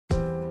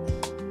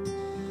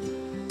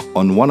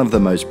On one of the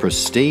most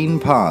pristine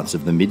parts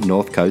of the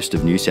mid-north coast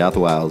of New South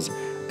Wales,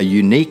 a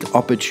unique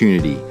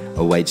opportunity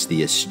awaits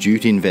the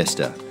astute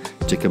investor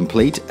to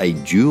complete a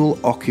dual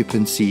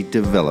occupancy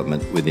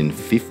development within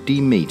 50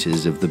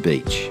 metres of the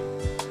beach.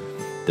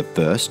 The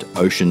first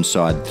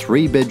Oceanside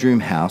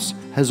 3-bedroom house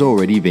has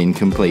already been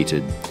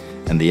completed,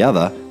 and the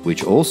other,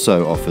 which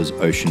also offers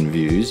ocean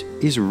views,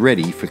 is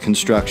ready for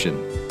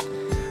construction.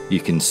 You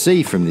can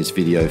see from this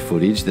video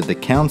footage that the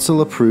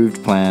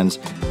council-approved plans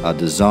are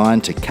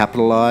designed to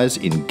capitalise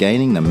in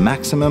gaining the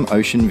maximum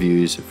ocean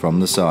views from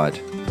the site.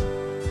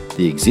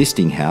 The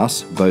existing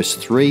house boasts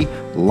 3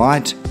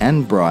 light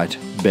and bright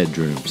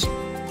bedrooms,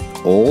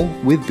 all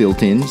with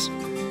built-ins,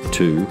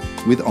 2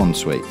 with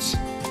en-suites.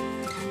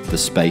 The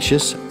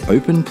spacious,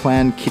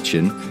 open-plan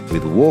kitchen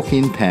with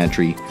walk-in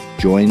pantry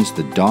joins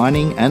the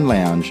dining and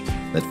lounge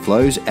that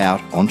flows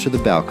out onto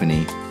the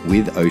balcony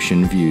with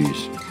ocean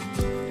views.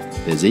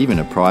 There's even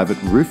a private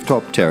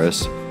rooftop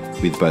terrace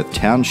with both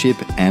township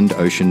and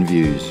ocean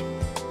views.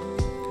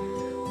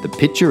 The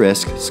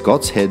picturesque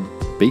Scott's Head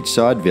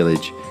beachside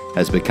village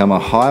has become a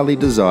highly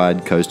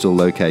desired coastal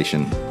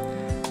location.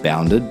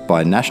 Bounded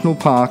by national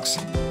parks,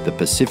 the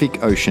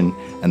Pacific Ocean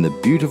and the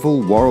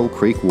beautiful Worrell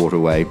Creek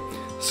waterway,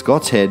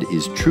 Scott's Head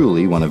is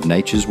truly one of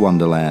nature's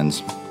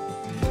wonderlands.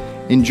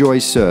 Enjoy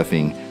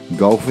surfing,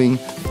 golfing,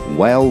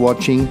 whale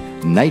watching,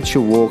 nature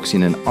walks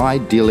in an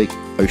idyllic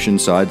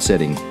oceanside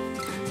setting.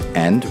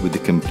 And with the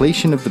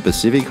completion of the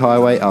Pacific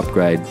Highway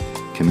upgrade,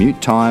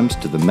 commute times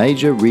to the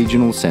major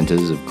regional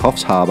centres of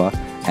Coffs Harbour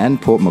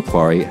and Port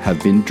Macquarie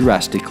have been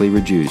drastically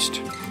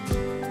reduced.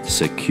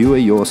 Secure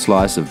your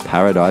slice of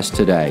paradise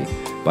today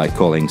by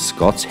calling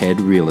Scott's Head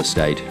Real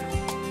Estate.